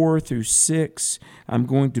 4 through 6. I'm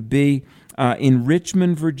going to be in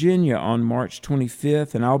Richmond, Virginia on March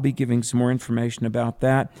 25th, and I'll be giving some more information about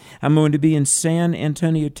that. I'm going to be in San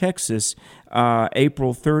Antonio, Texas,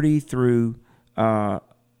 April 30 through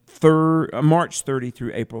March 30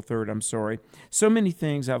 through April 3rd, I'm sorry. So many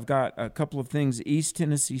things. I've got a couple of things, East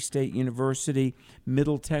Tennessee State University,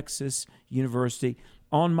 Middle Texas University.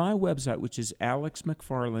 On my website, which is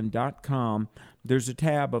alexmcfarland.com, there's a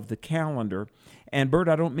tab of the calendar. And, Bert,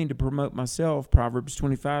 I don't mean to promote myself. Proverbs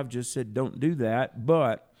 25 just said don't do that.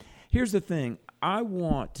 But here's the thing. I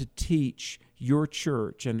want to teach your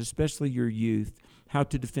church, and especially your youth, how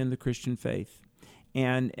to defend the Christian faith.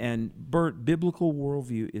 And Bert, biblical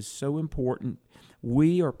worldview is so important.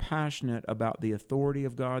 We are passionate about the authority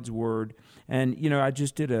of God's Word. And, you know, I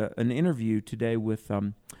just did an interview today with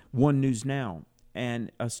One News Now.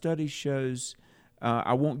 And a study shows,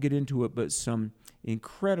 I won't get into it, but some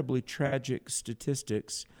incredibly tragic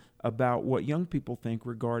statistics about what young people think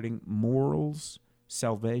regarding morals,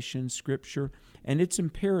 salvation, Scripture. And it's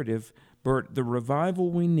imperative, Bert, the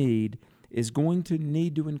revival we need is going to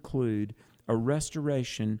need to include a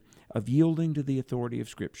restoration of yielding to the authority of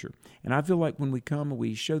Scripture. And I feel like when we come and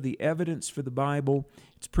we show the evidence for the Bible,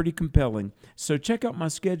 it's pretty compelling. So check out my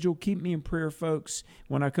schedule. Keep me in prayer, folks.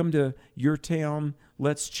 When I come to your town,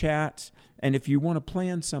 let's chat. And if you want to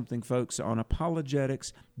plan something, folks, on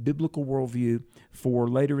apologetics, biblical worldview for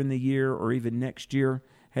later in the year or even next year,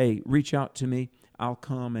 hey, reach out to me. I'll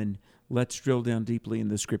come and let's drill down deeply in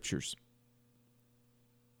the Scriptures.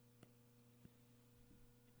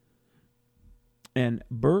 And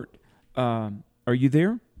Bert, are you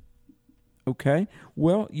there? Okay.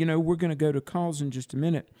 Well, we're going to go to calls in just a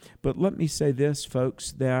minute. But let me say this,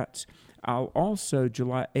 folks, that I'll also,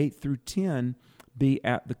 July 8th through 10, be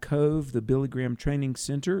at the Cove, the Billy Graham Training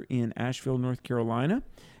Center in Asheville, North Carolina.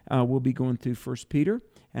 We'll be going through 1 Peter,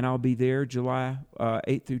 and I'll be there July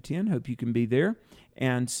 8th through 10. Hope you can be there.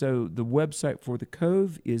 And so the website for the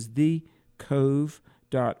Cove is thecove.org.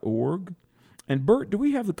 And Bert, do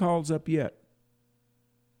we have the calls up yet?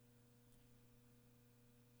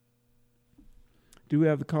 Do we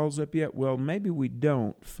have the calls up yet? Well, maybe we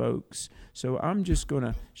don't, folks. So I'm just going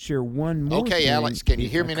to share one more Okay, thing, Alex, can you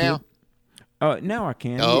hear me now? Now I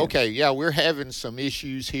can. Oh, yes. okay. Yeah, we're having some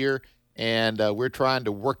issues here, and we're trying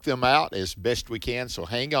to work them out as best we can. So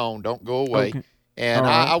hang on. Don't go away. Okay. And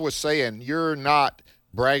All right. I was saying, you're not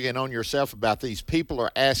bragging on yourself about these. People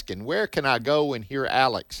are asking, where can I go and hear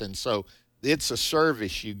Alex? And so it's a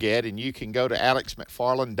service you get, and you can go to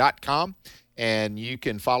alexmcfarland.com. And you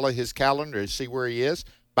can follow his calendar and see where he is.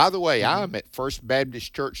 By the way, I'm at First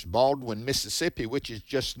Baptist Church, Baldwin, Mississippi, which is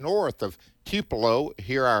just north of Tupelo,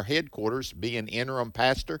 here our headquarters, being interim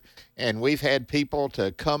pastor. And we've had people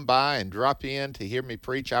to come by and drop in to hear me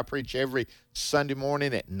preach. I preach every Sunday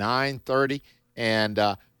morning at 9:30. And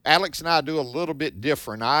Alex and I do a little bit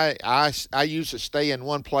different. I used to stay in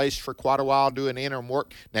one place for quite a while doing interim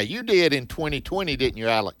work. Now, you did in 2020, didn't you,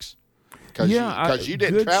 Alex? Because you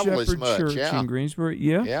didn't Good travel Shepherd as much. Church Yeah. in Greensboro.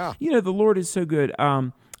 Yeah. Yeah. The Lord is so good.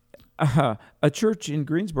 A church in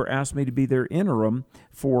Greensboro asked me to be their interim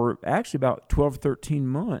for actually about 12, 13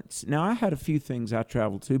 months. Now, I had a few things I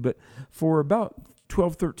traveled to, but for about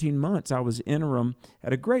 12, 13 months, I was interim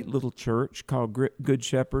at a great little church called Good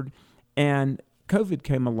Shepherd, and COVID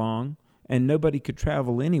came along, and nobody could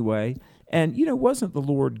travel anyway. And, wasn't the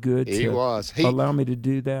Lord good He was. Allow me to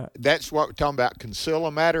do that? That's what we're talking about. Conceal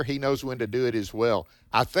a matter. He knows when to do it as well.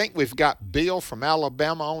 I think we've got Bill from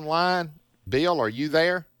Alabama online. Bill, are you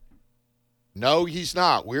there? No, he's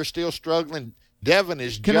not. We're still struggling. Devin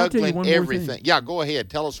is juggling everything. Yeah, go ahead.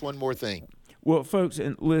 Tell us one more thing. Well, folks,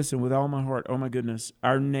 and listen, with all my heart, oh my goodness,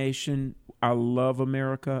 our nation, I love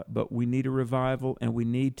America, but we need a revival, and we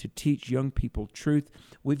need to teach young people truth.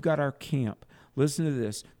 We've got our camp. Listen to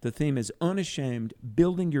this. The theme is Unashamed,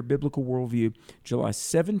 Building Your Biblical Worldview, July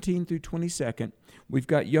 17th through 22nd. We've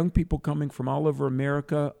got young people coming from all over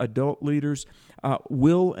America, adult leaders.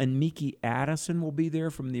 Will and Miki Addison will be there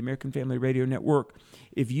from the American Family Radio Network.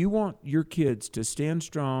 If you want your kids to stand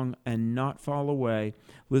strong and not fall away,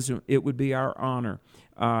 listen, it would be our honor.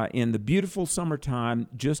 In the beautiful summertime,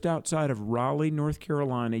 just outside of Raleigh, North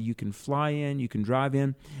Carolina, you can fly in, you can drive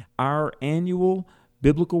in. Our annual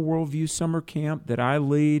Biblical Worldview Summer Camp that I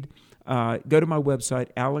lead. Go to my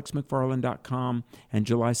website, alexmcfarland.com, and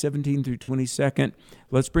July 17th through 22nd.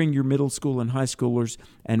 Let's bring your middle school and high schoolers,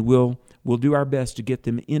 and we'll do our best to get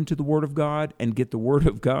them into the Word of God and get the Word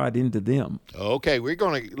of God into them. Okay, we're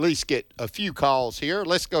going to at least get a few calls here.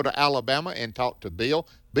 Let's go to Alabama and talk to Bill.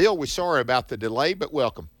 Bill, we're sorry about the delay, but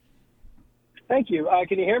welcome. Thank you.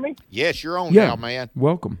 Can you hear me? Yes, you're on now, man.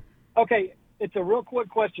 Welcome. Okay. It's a real quick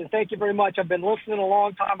question. Thank you very much. I've been listening a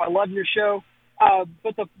long time. I love your show.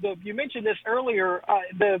 But you mentioned this earlier.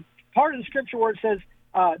 The part of the scripture where it says,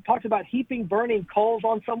 talks about heaping burning coals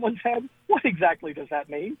on someone's head. What exactly does that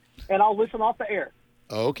mean? And I'll listen off the air.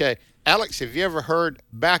 Okay. Alex, have you ever heard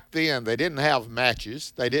back then they didn't have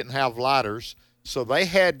matches, they didn't have lighters, so they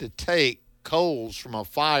had to take coals from a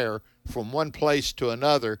fire from one place to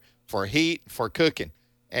another for heat, for cooking.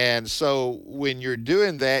 And so when you're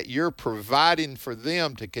doing that, you're providing for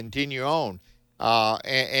them to continue on.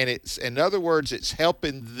 And it's, in other words, it's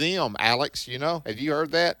helping them, Alex, Have you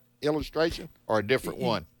heard that illustration or a different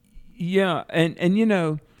one? Yeah,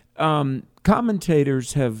 and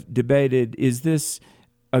commentators have debated, is this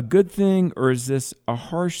a good thing or is this a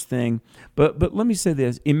harsh thing? But let me say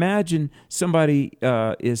this. Imagine somebody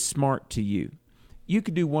is smart to you. You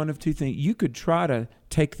could do one of two things. You could try to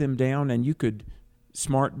take them down, and you could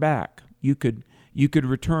smart back. You could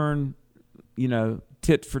return,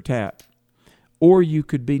 tit for tat, or you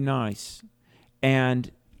could be nice. And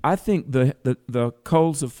I think the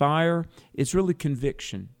coals of fire, it's really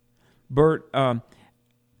conviction. Bert,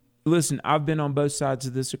 listen, I've been on both sides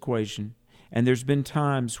of this equation, and there's been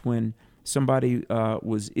times when somebody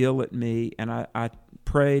was ill at me, and I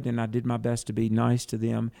prayed and I did my best to be nice to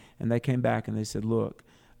them, and they came back and they said, look,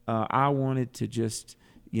 I wanted to just,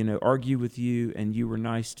 argue with you, and you were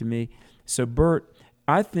nice to me. So, Bert,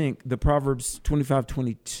 I think the Proverbs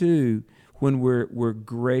 25:22, when we're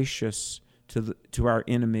gracious to our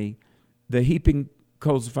enemy, the heaping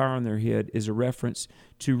coals of fire on their head is a reference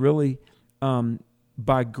to really,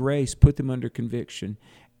 by grace, put them under conviction.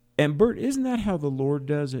 And Bert, isn't that how the Lord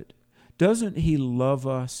does it? Doesn't He love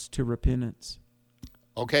us to repentance?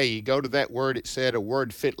 Okay, you go to that word. It said, a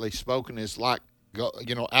word fitly spoken is like,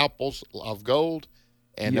 apples of gold.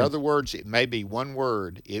 In other words, it may be one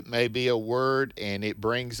word. It may be a word, and it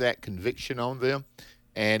brings that conviction on them,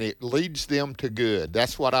 and it leads them to good.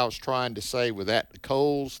 That's what I was trying to say with that.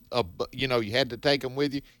 Coals, you had to take them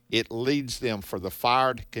with you. It leads them for the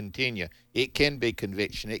fire to continue. It can be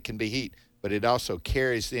conviction. It can be heat, but it also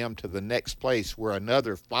carries them to the next place where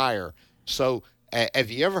another fire. So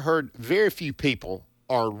have you ever heard, very few people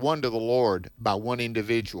are won to the Lord by one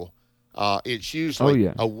individual. It's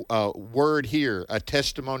usually a word here, a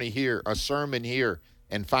testimony here, a sermon here,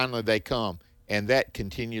 and finally they come, and that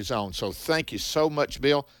continues on. So thank you so much,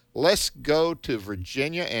 Bill. Let's go to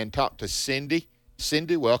Virginia and talk to Cindy.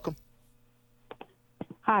 Cindy, welcome.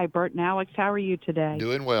 Hi, Bert and Alex. How are you today?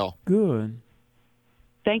 Doing well. Good.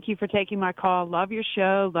 Thank you for taking my call. Love your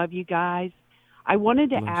show. Love you guys. I wanted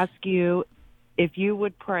to ask you if you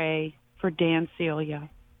would pray for Dan Celia,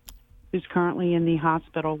 who's currently in the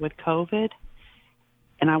hospital with COVID.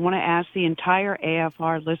 And I want to ask the entire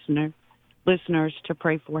AFR listeners to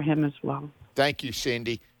pray for him as well. Thank you,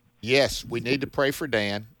 Cindy. Yes, we need to pray for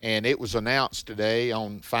Dan. And it was announced today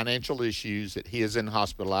on Financial Issues that he is in the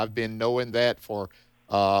hospital. I've been knowing that for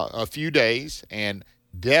a few days. And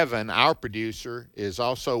Devin, our producer,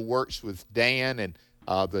 also works with Dan and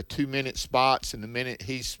the 2-minute spots. And the minute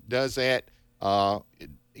he does that,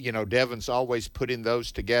 Devin's always putting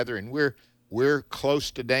those together, and we're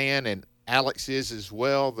close to Dan, and Alex is as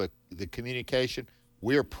well, the communication.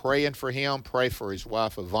 We're praying for him, pray for his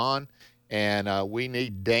wife, Yvonne, and we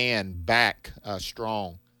need Dan back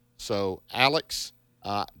strong. So, Alex,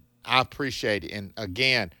 I appreciate it. And,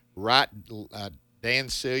 again, write Dan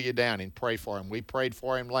Celia down and pray for him. We prayed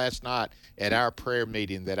for him last night at our prayer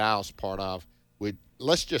meeting that I was part of.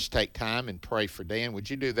 Let's just take time and pray for Dan. Would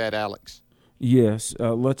you do that, Alex? Yes,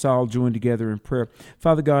 let's all join together in prayer.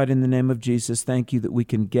 Father God, in the name of Jesus, thank you that we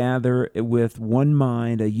can gather with one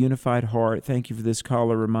mind, a unified heart. Thank you for this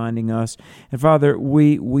caller reminding us. And Father,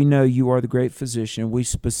 we know you are the great physician. We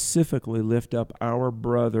specifically lift up our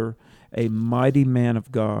brother, a mighty man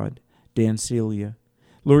of God, Dan Celia.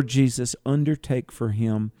 Lord Jesus, undertake for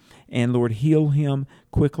him, and Lord, heal him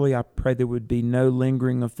quickly. I pray there would be no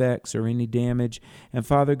lingering effects or any damage. And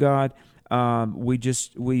Father God, we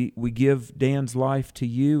give Dan's life to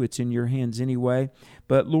you. It's in your hands anyway.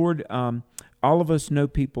 But Lord, all of us know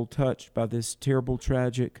people touched by this terrible,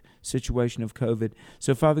 tragic situation of COVID.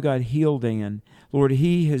 So Father God, heal Dan. Lord,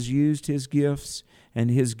 he has used his gifts, and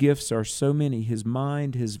his gifts are so many. His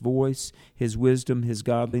mind, his voice, his wisdom, his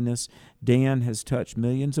godliness. Dan has touched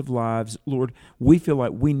millions of lives. Lord, we feel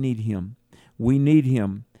like we need him. We need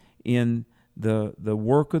him in the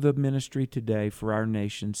work of the ministry today for our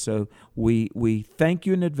nation. So we thank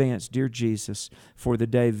you in advance, dear Jesus, for the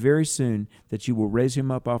day very soon that you will raise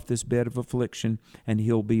him up off this bed of affliction, and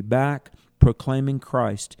he'll be back proclaiming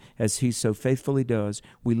Christ as he so faithfully does.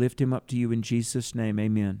 We lift him up to you in Jesus' name.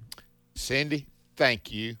 Amen. Cindy,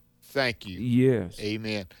 thank you. Thank you. Yes.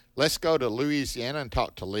 Amen. Let's go to Louisiana and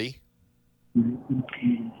talk to Lee.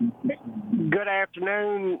 Good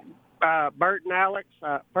afternoon, Bert and Alex.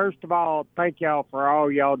 First of all, thank y'all for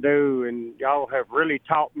all y'all do, and y'all have really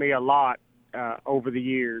taught me a lot over the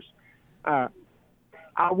years. I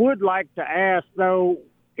would like to ask, though,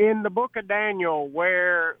 in the book of Daniel,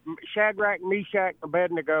 where Shadrach, Meshach, and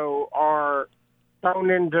Abednego are thrown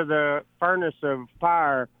into the furnace of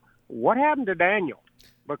fire, what happened to Daniel?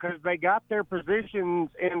 Because they got their positions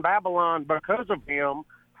in Babylon because of him.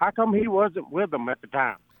 How come he wasn't with them at the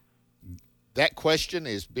time? That question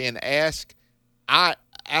is being asked.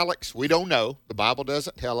 Alex, we don't know. The Bible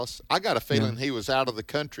doesn't tell us. I got a feeling he was out of the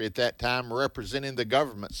country at that time representing the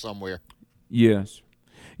government somewhere. Yes.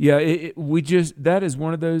 Yeah, that is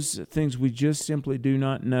one of those things we just simply do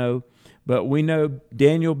not know. But we know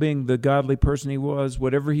Daniel, being the godly person he was,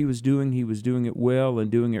 whatever he was doing it well and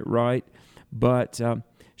doing it right. But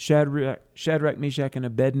Shadrach, Meshach, and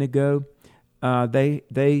Abednego,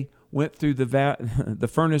 they went through the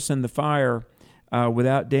furnace and the fire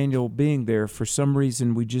without Daniel being there. For some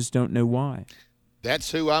reason, we just don't know why.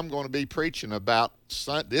 That's who I'm going to be preaching about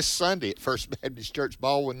this Sunday at First Baptist Church,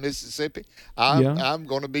 Baldwin, Mississippi. I'm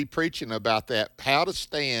going to be preaching about that, how to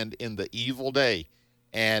stand in the evil day.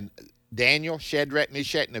 And Daniel, Shadrach,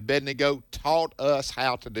 Meshach, and Abednego taught us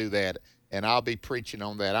how to do that, and I'll be preaching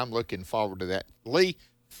on that. I'm looking forward to that. Lee,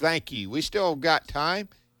 thank you. We still got time,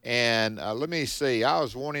 and let me see. I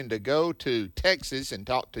was wanting to go to Texas and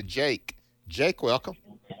talk to Jake. Jake, welcome.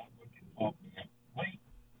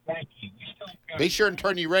 Thank you. Be sure and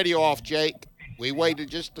turn your radio off, Jake. We waited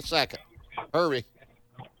just a second. Hurry.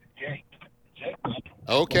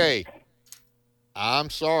 Okay. I'm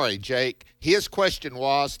sorry, Jake. His question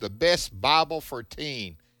was the best Bible for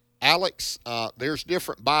teen. Alex, there's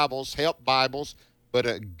different Bibles, help Bibles, but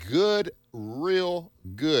a good, real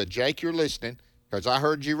good, Jake, you're listening, because I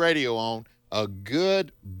heard your radio on, a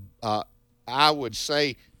good, I would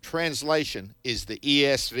say, translation is the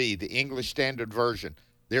ESV, the English Standard Version.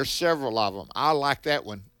 There's several of them. I like that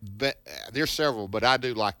one. But there's several, but I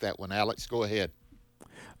do like that one. Alex, go ahead.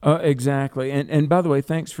 Exactly. And by the way,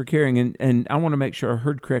 thanks for caring. And I want to make sure I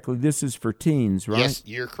heard correctly. This is for teens, right? Yes,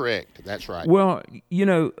 you're correct. That's right. Well, you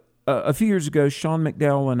know, a few years ago, Sean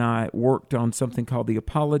McDowell and I worked on something called the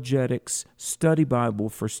Apologetics Study Bible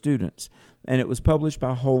for Students. And it was published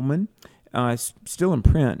by Holman, still in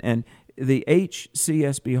print, and the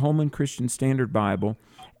HCSB, Holman Christian Standard Bible.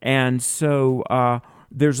 And so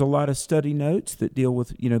there's a lot of study notes that deal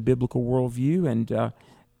with, you know, biblical worldview, and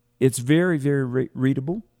it's very, very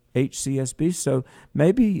readable, HCSB. So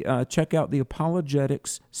maybe check out the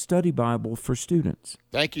Apologetics Study Bible for Students.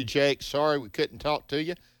 Thank you, Jake. Sorry we couldn't talk to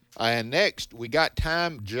you. And next, we got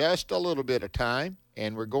time, just a little bit of time,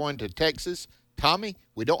 and we're going to Texas. Tommy,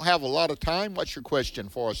 we don't have a lot of time. What's your question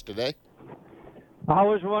for us today? I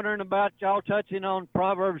was wondering about y'all touching on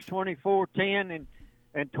Proverbs 24:10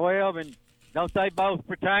 and 12, and don't they both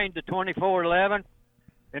pertain to 24:11?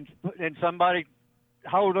 And somebody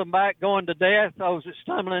hold them back going to death, those that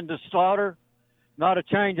stumble into slaughter, not a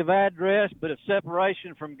change of address, but a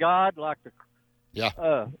separation from God, like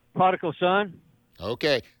the prodigal son.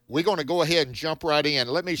 Okay, we're going to go ahead and jump right in.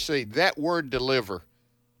 Let me see, that word deliver,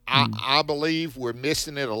 I believe we're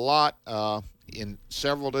missing it a lot in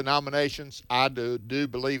several denominations. I do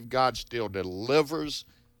believe God still delivers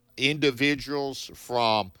individuals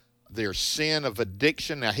from their sin of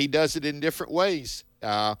addiction. Now, he does it in different ways.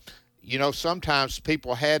 You know, sometimes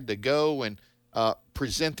people had to go and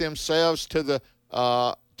present themselves to the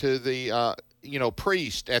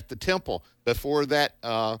priest at the temple before that,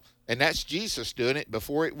 and that's Jesus doing it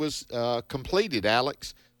before it was completed,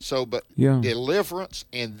 Alex. So, but deliverance,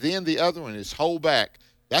 and then the other one is hold back.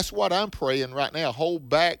 That's what I'm praying right now. Hold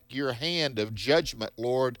back your hand of judgment,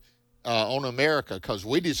 Lord, on America, because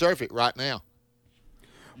we deserve it right now.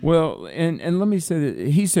 Well, and let me say that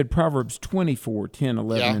he said Proverbs 24:10,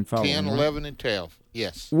 11, and following. 10, 11, and 12,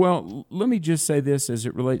 yes. Well, let me just say this as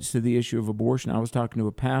it relates to the issue of abortion. I was talking to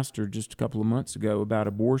a pastor just a couple of months ago about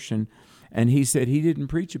abortion, and he said he didn't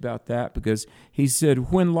preach about that because he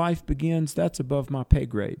said, when life begins, that's above my pay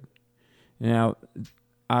grade. Now,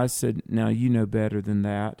 I said, now you know better than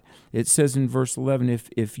that. It says in verse 11,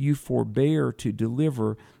 if you forbear to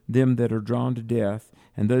deliver them that are drawn to death,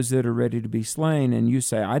 and those that are ready to be slain, and you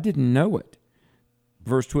say, I didn't know it.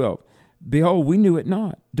 Verse 12, behold, we knew it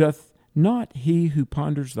not. Doth not he who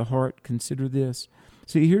ponders the heart consider this?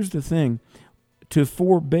 See, here's the thing. To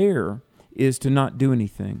forbear is to not do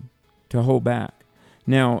anything, to hold back.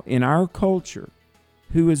 Now, in our culture,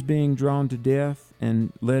 who is being drawn to death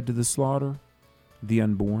and led to the slaughter? The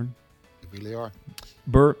unborn. They really are.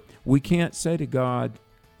 Bert, we can't say to God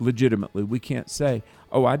legitimately, we can't say,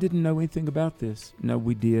 oh, I didn't know anything about this. No,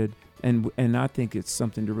 we did. And I think it's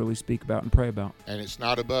something to really speak about and pray about. And it's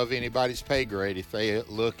not above anybody's pay grade if they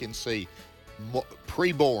look and see.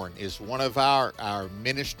 Preborn is one of our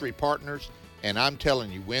ministry partners, and I'm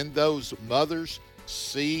telling you, when those mothers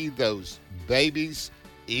see those babies,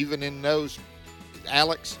 even in those,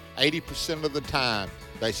 Alex, 80% of the time,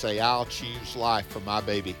 they say, I'll choose life for my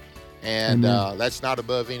baby. And that's not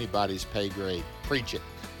above anybody's pay grade. Preach it.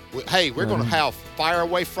 Hey, we're going to have Fire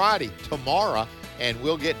Away Friday tomorrow, and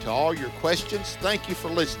we'll get to all your questions. Thank you for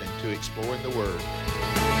listening to Exploring the Word.